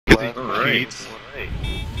Cheats.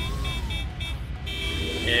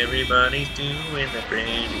 Everybody's doing the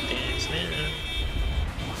brandy dance now.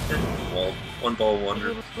 Well, one ball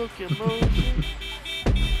wonder.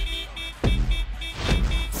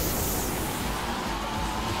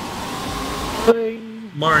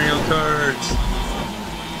 Mario Kart.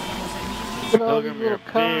 Little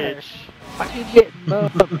cars. Why are you getting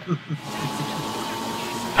bumped?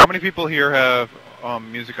 How many people here have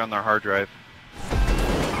music on their hard drive?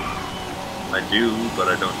 I do, but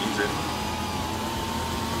I don't use it.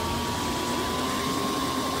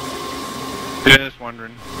 Just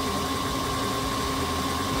wondering.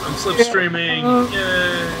 I'm slipstreaming.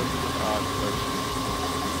 Yay!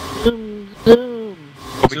 Zoom, zoom.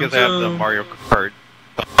 Well, because I have the Mario Kart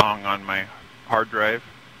song on my hard drive.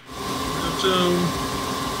 Zoom.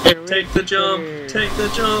 Take the jump. Take the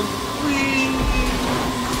jump. Whee!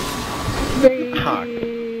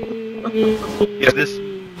 Yeah, this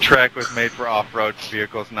track was made for off-road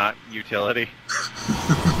vehicles, not utility.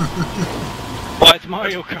 Well, it's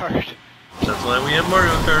Mario Kart. That's why we have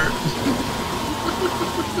Mario Kart.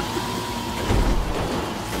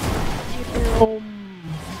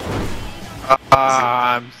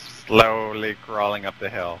 I'm slowly crawling up the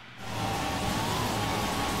hill.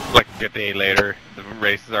 Like a day later, the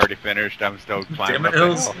race is already finished, I'm still climbing up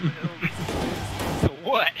the hill.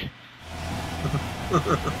 What?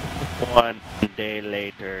 1 day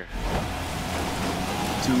later.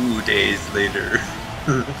 2 days later.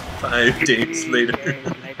 5 days later.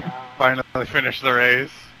 Finally finished the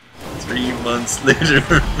race. 3 months later.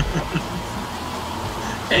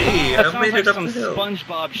 Hey, That I sounds made like it up some the hill.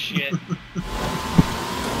 SpongeBob shit.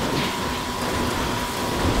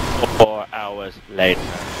 4 hours later.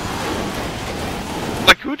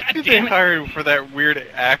 Like, who did they hire for that weird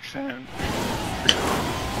accent?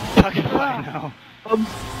 Fuck if I know.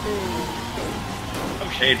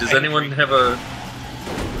 Hey, does anyone have a...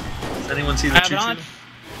 Does anyone see the I have an choo-choo?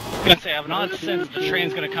 I'm gonna say I have an odd sense the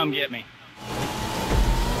train's gonna come get me.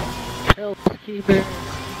 Housekeeper.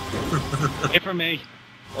 Wait for me.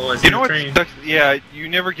 Oh, I see You know the what train. sucks? Yeah, you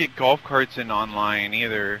never get golf carts in online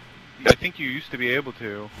either. I think you used to be able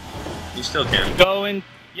to. You still can. Go in.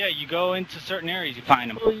 Yeah, you go into certain areas, you find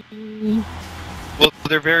them. Well,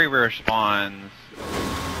 they're very rare spawns.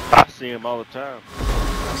 I see them all the time.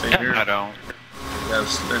 Same here. I don't. Yeah, I've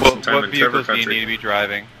spent some time What in Trevor vehicles do you need Country. to be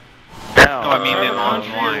driving? No, I mean in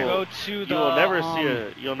Country, online. Go to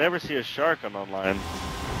the. You'll never see a shark on online.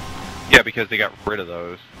 Yeah, because they got rid of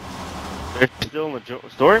those. They're still in the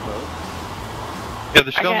story mode. Yeah,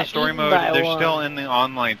 they're still in the got story eaten mode. by They're one. still in the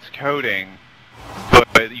online coding,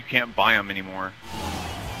 but you can't buy them anymore.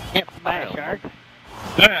 Can't buy a shark.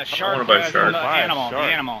 No, shark. wanna buy a as in shark. The Buy a animal. The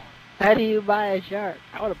shark. animal. How do you buy a shark?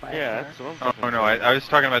 I want to buy a shark. that's what I'm Oh no, I was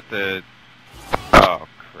talking about the. Oh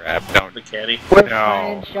crap! Don't. The caddy. We're No.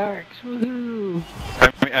 buying sharks. Woohoo!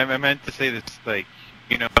 I meant to say this like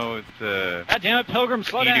the. God damn it, Pilgrim,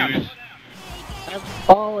 slow down. Emus. I'm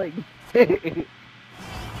falling. I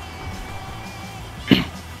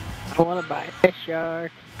want to buy a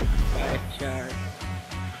shark. Buy a shark.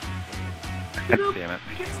 God damn it!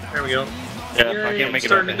 There we go. Yeah, I Yay, can't make it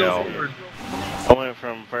starting up to the go hill. forward. I went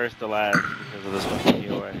from first to last because of this one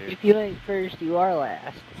heel right here. If you ain't first, you are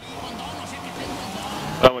last.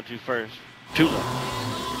 I went to first. Too long.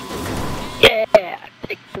 Yeah!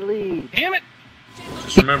 Take the lead. Damn it!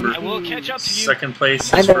 Just remember, I will catch up to you. second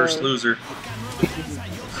place I is know. first loser.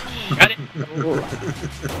 Got it.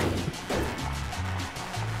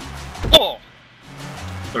 Oh!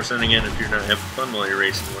 Of course, then again, if you're not having fun while you're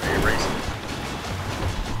racing,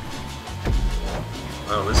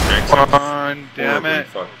 Oh, this next Come one. on, damn it!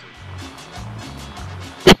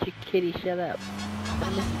 Mr. Kitty, shut up.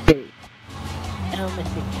 I'm Mr. Kitty. No,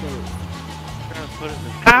 Mr. Kitty.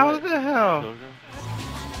 How the hell?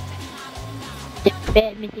 Get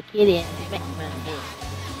fat Mr. Kitty and smack my head.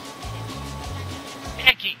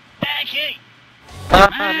 Becky! Becky!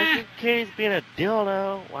 Mr. Kitty's being a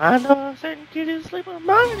dildo. Well, I know certain kitties sleep with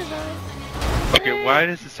mine tonight. Okay, why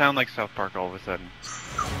does it sound like South Park all of a sudden?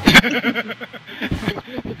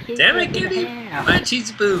 Damn it, Kitty! My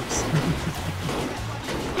cheese boobs!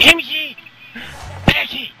 Becky!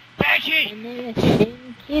 Becky! Becky!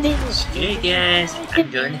 Hey guys, I'm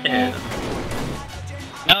going home.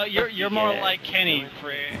 No, you're more like Kenny,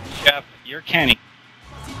 Jeff. You're Kenny.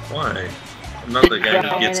 Why? I'm not the guy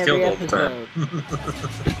that gets killed all the time.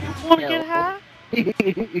 Wanna get high?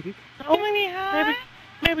 Oh,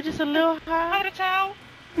 Maybe just a little high. towel.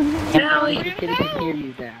 Tally, Mr. Kitty can hear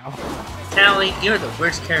you now. Tally, you're the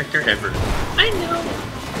worst character ever. I know.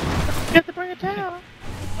 You have to bring a towel.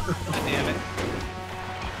 Damn it.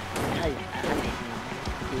 I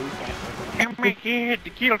me kid to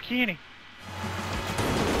kill Kenny.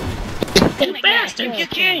 You bastard! You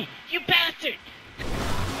Kenny! You bastard!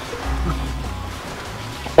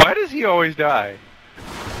 Why does he always die?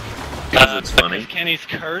 Because it's funny. Because Kenny's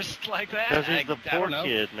cursed like that? Because he's the I poor don't know.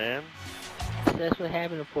 kid, man. That's what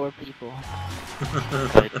happened to poor people.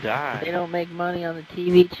 They They die. don't make money on the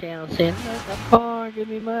TV channel saying, look, I'm poor, give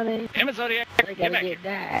me money. Damn it, Zodiac! They Get gotta back here! get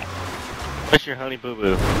that. What's your honey boo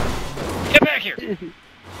boo? Get back here!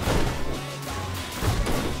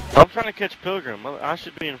 I'm trying to catch Pilgrim. I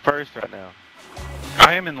should be in first right now.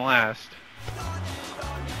 I am in last.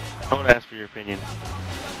 I want to ask for your opinion.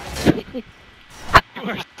 You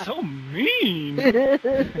are so mean!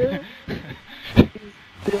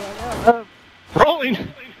 Rolling!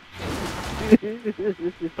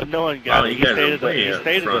 But no one got Wow, it. you guys are He way out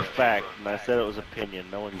stated a front. fact, and I said it was opinion.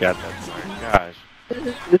 No one got that part. Gosh.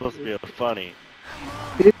 It's supposed to be funny.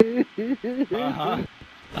 Uh-huh.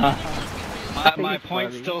 Uh-huh. My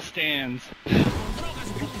point funny. still stands.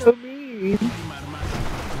 So mean.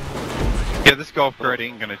 Yeah, this golf cart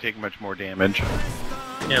ain't gonna take much more damage.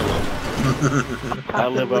 Yeah, well. I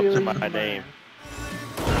live up to my name.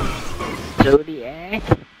 Zodiac?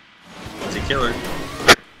 It's a killer.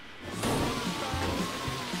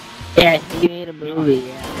 Yeah, he made a movie,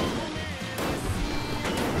 yeah.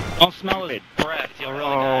 Don't smell his breath, you'll really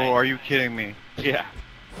Oh, die. are you kidding me? Yeah.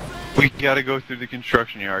 We gotta go through the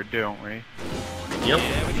construction yard, don't we? Yep.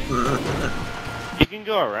 Yeah, we do. You can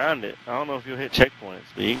go around it. I don't know if you'll hit checkpoints,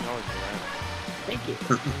 but you can always go around it. Thank you.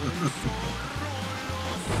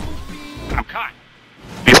 I'm caught.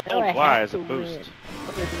 Behold I Y have as a to boost. win.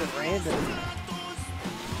 Oh, this is random.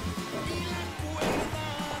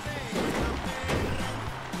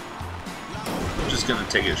 I'm just gonna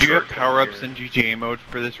take it Do you have short. power-ups in GTA mode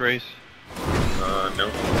for this race?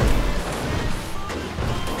 Nope.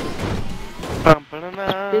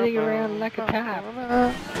 Spinning around like a top.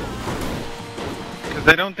 Because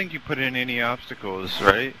I don't think you put in any obstacles,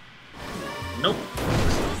 right? Nope.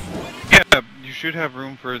 Yeah, you should have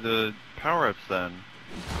room for the power-ups then.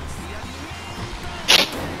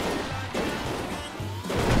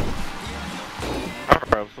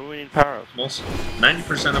 Power-ups. What do we need power-ups? Most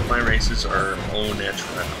 90% of my races are au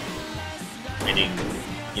naturel. Meaning,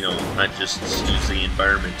 you know, I just use the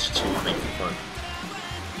environment to make it fun.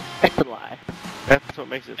 That's a lie. That's what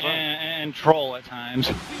makes it fun. And troll at times.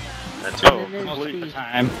 That's Oh, it. And then Most of there's the these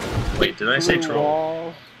time. Wait, did I say blue troll?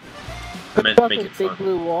 walls. I meant to Fuck make those it big fun.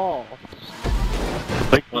 blue walls.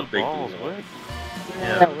 Big What big balls, blue what? wall? You know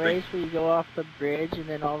Yeah, that the big- race where you go off the bridge and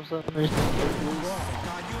then all of a sudden there's this big blue wall.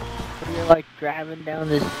 Where you're like driving down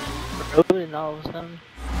this road and all of a sudden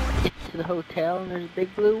you get to the hotel and there's a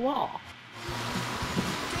big blue wall.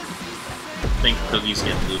 I think Cookie's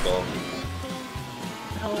getting blue ball.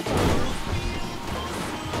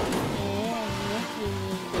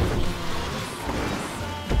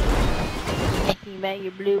 Thinking about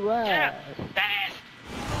your blue eyes. Fast!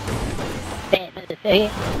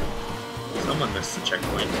 Someone missed the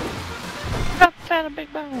checkpoint. Not found a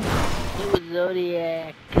big bone. It was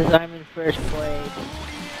Zodiac, because I'm in first place.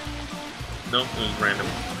 Nope, it was random.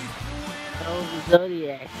 Oh, it was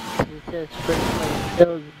Zodiac. 'Cause it says first place. It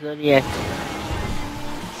was Zodiac.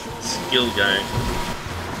 Skill guy.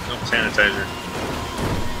 Nope, sanitizer.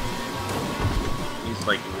 He's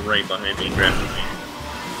like right behind me, grabbing me.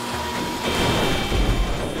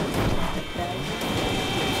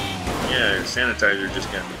 Yeah, sanitizer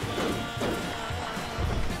just got me.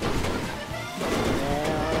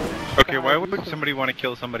 Okay, why would somebody want to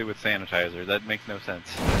kill somebody with sanitizer? That makes no sense.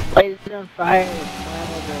 Light it on fire and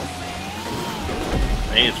flammable.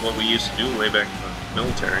 Hey, it's what we used to do way back in the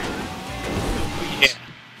military. Yeah.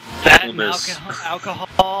 That Little and bit.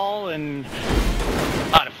 alcohol and...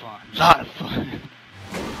 lot of fun. Lot of fun.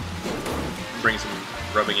 Bring some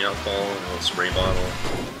rubbing alcohol and a little spray bottle,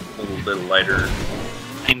 a little bit of lighter,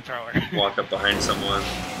 Flamethrower. walk up behind someone,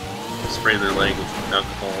 spray their leg with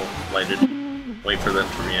alcohol, light it, wait for them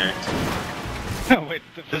to react. Wait,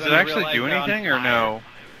 for Does them it to actually realize do they're on anything or fire. no?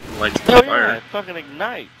 Lights Oh the yeah, fire. it fucking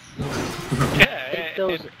ignites. Yeah, Take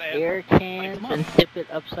those it- air cans lights 'em and up. tip it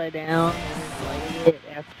upside down and then light it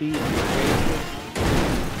after you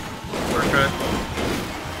break Perfect.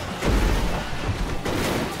 it.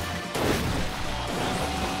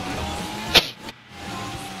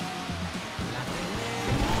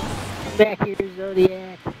 Back here,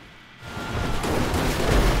 Zodiac.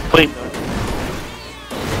 Wait, no.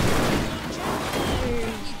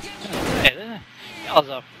 Hey, that was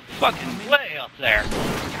a fucking way up there.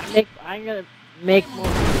 I'm gonna make more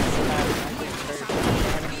money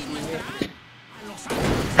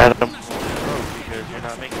Adam, because you're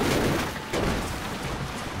not making it.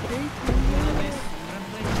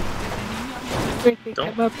 Make me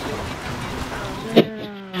Don't- come up here.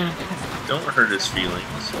 Oh, Don't hurt his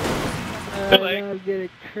feelings. no. I'm gonna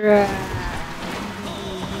cry.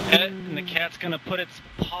 And the cat's gonna put its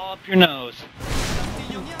paw up your nose.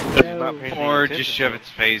 It's not paying Or attention just to shove it. its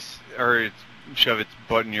face, or shove its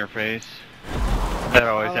butt in your face. That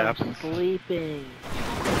always I'm happens. sleeping.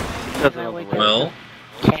 Doesn't I have wake the up right. Well,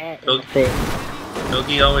 with a cat in the face.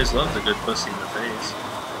 Yogi always loved a good pussy in the face.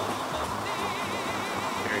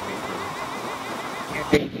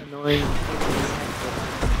 It's annoying.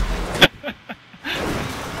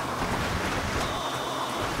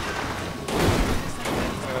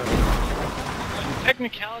 In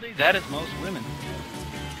technicality, that is most women.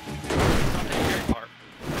 Not the scary part.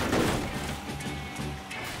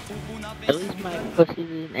 At least my pussy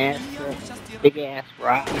didn't ask for a big ass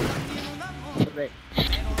rock. So that she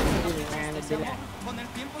could sit around and be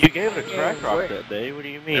like, You gave it a Yeah, crack rock where- that day. What do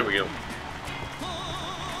you mean? There we go.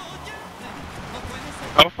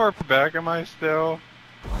 How far back am I still?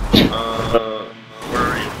 Where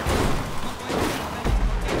are you?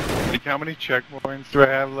 Like, how many checkpoints do I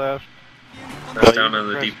have left? That's Well, down you on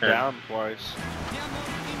the pressed deep end. down twice.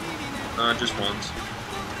 Just once.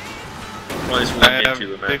 Well, there's I one have into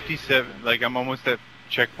the map. 57, like I'm almost at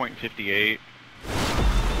checkpoint 58.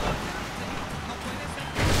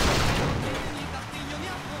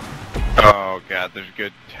 Oh god, there's a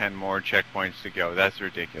good 10 more checkpoints to go. That's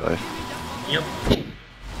ridiculous. Yep.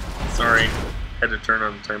 Sorry, had to turn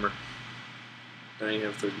on the timer. Now you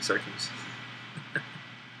have 30 seconds.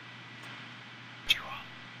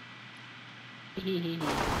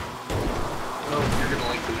 Oh, you're gonna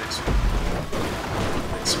like the next one.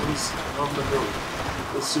 Next one's on the road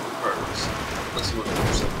with supercars. Unless you want to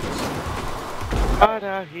motorcycles. Right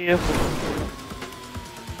out here for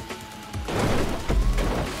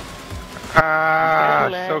Ah,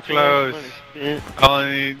 Cadillac so close. spin.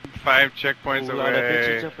 Only 5 checkpoints Whole lot of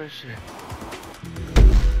bitches away. up and shit.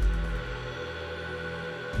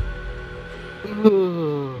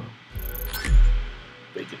 ooh.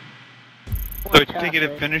 Bacon. So I take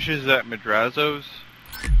it finishes at Madrazo's?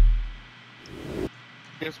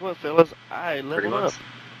 Guess what, fellas? I Pretty level much. up.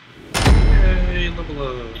 Yay, level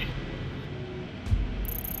up.